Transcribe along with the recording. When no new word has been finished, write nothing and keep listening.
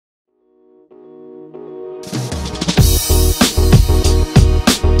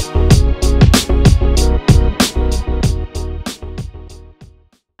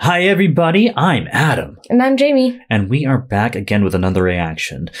Hi everybody, I'm Adam. And I'm Jaime. And we are back again with another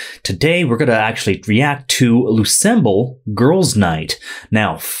reaction. Today we're going to actually react to Loossemble Girls' Night.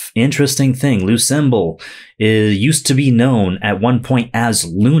 Now, interesting thing, Loossemble used to be known at one point as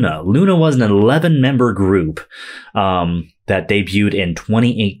Luna. Luna was an 11-member group that debuted in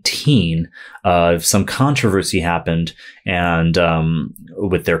 2018. Some controversy happened and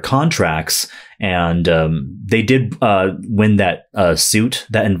with their contracts, and they did win that suit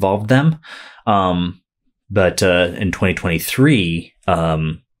that involved them. But in 2023,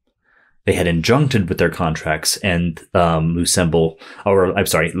 they had injuncted with their contracts, and Luna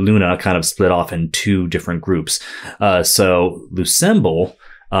kind of split off in two different groups. So Loossemble,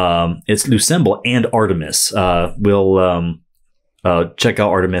 it's Loossemble and Artemis. We'll check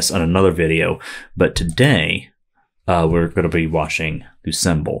out Artemis on another video, but today we're going to be watching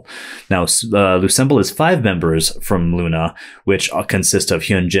Loossemble. Now, Loossemble is 5 members from Luna, which consist of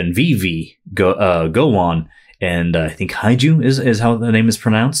Hyunjin, Vivi, Gowon, and I think Haiju is how the name is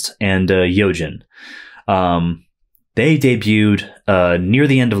pronounced, and Yojin. They debuted near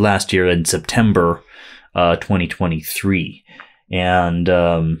the end of last year in September 2023. And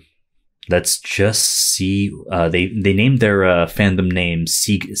let's just see. They named their fandom name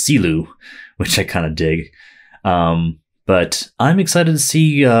Silu, which I kind of dig. But I'm excited to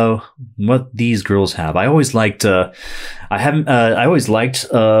see what these girls have. I always liked. I always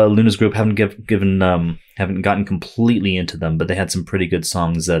liked Luna's group. Haven't gotten completely into them, but they had some pretty good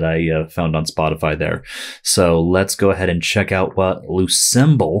songs that I found on Spotify there. So let's go ahead and check out what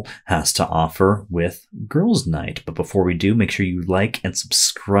Loossemble has to offer with Girls' Night. But before we do, make sure you like and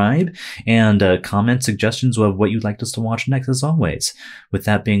subscribe and comment suggestions of what you'd like us to watch next, as always. With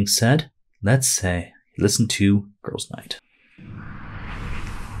that being said, let's listen to Girls' Night.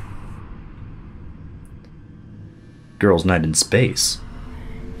 Girls' Night in Space.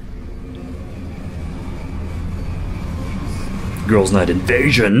 Girls' Night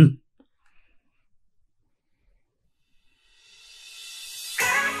Invasion.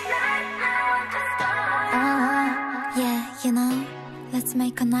 Yeah, you know, let's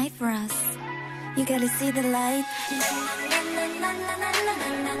make a night for us. You gotta see the light.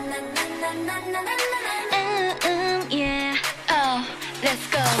 Yeah, oh, let's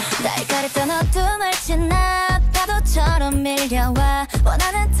go. 달걀했던 어둠을 지나 파도처럼 밀려와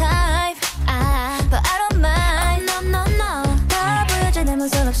원하는 type. But I don't mind. No. 다 보여줘 내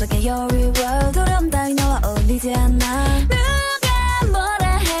모습 속에 your real world. 두려움 따위 너와 어울리지 않아. 누가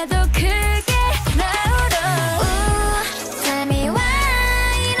뭐라 해도 크게 나오러. Tell me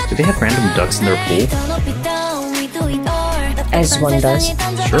why. Do they have random ducks in their pool? As one does.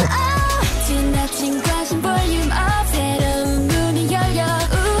 Sure.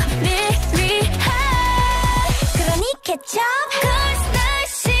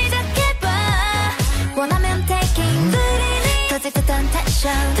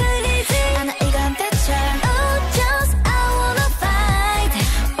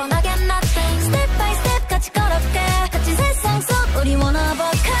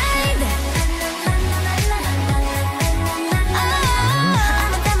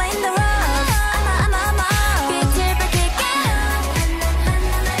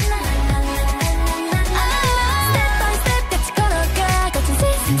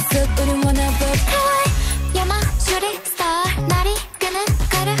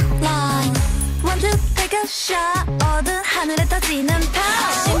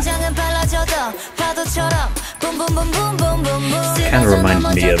 Kind of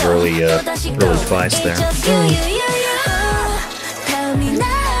reminded me of early Twice there.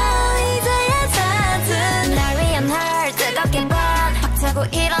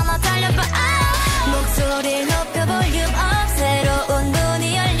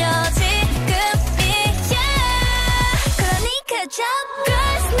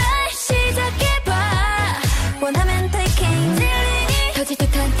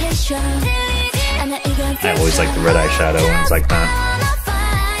 I always like the red eyeshadow ones like that.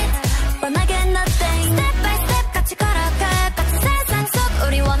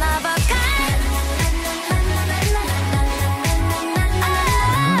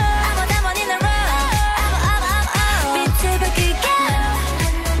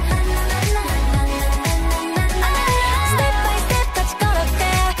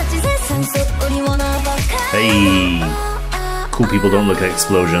 Hey, cool people don't look like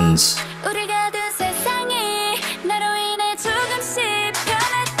explosions.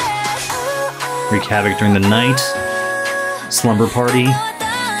 Wreak havoc during the night, slumber party,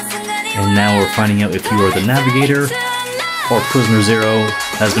 and now we're finding out if you are the navigator or prisoner zero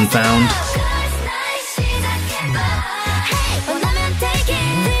has been found.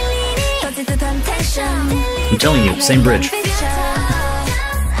 I'm telling you, same bridge.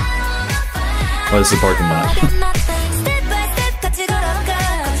 Oh, this is a parking lot.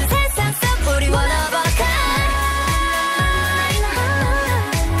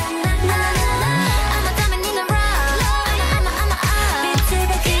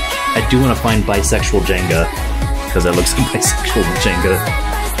 I do want to find bisexual Jenga, because that looks like bisexual Jenga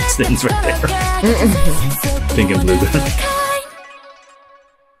things right there. Pink and blue.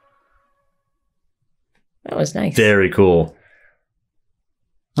 That was nice. Very cool.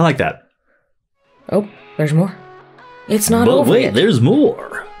 I like that. Oh, there's more. It's not But over wait, yet. there's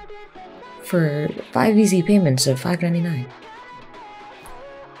more. For 5 easy payments of $5.99.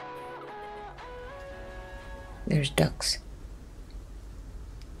 There's ducks.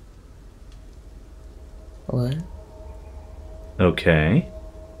 What? Okay.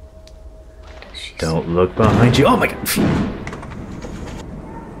 Don't look behind you. Oh my god.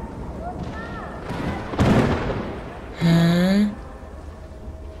 Huh?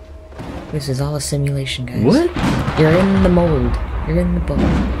 This is all a simulation, guys. What? You're in the mold. You're in the boat.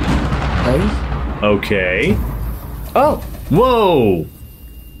 Right? Okay. Oh! Whoa!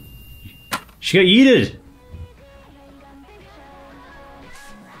 She got yeeted.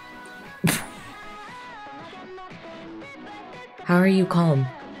 How are you calm?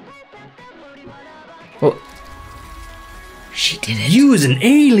 Well, she did it. You was an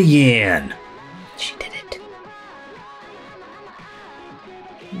alien. She did it.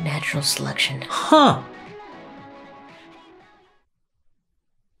 Natural selection. Huh.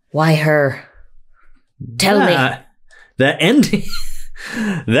 Why her? Tell me. That ending.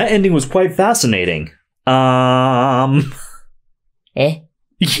 That ending was quite fascinating. Eh?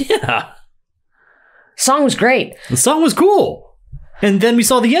 Yeah. Song was great. The song was cool. And then we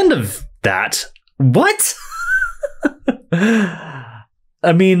saw the end of that. What? I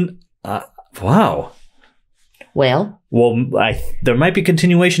mean, wow. Well, there might be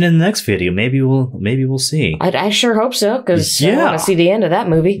continuation in the next video. Maybe we'll see. I sure hope so, because I Yeah. want to see the end of that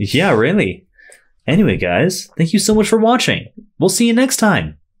movie. Yeah, really. Anyway, guys, thank you so much for watching. We'll see you next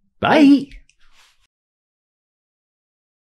time. Bye.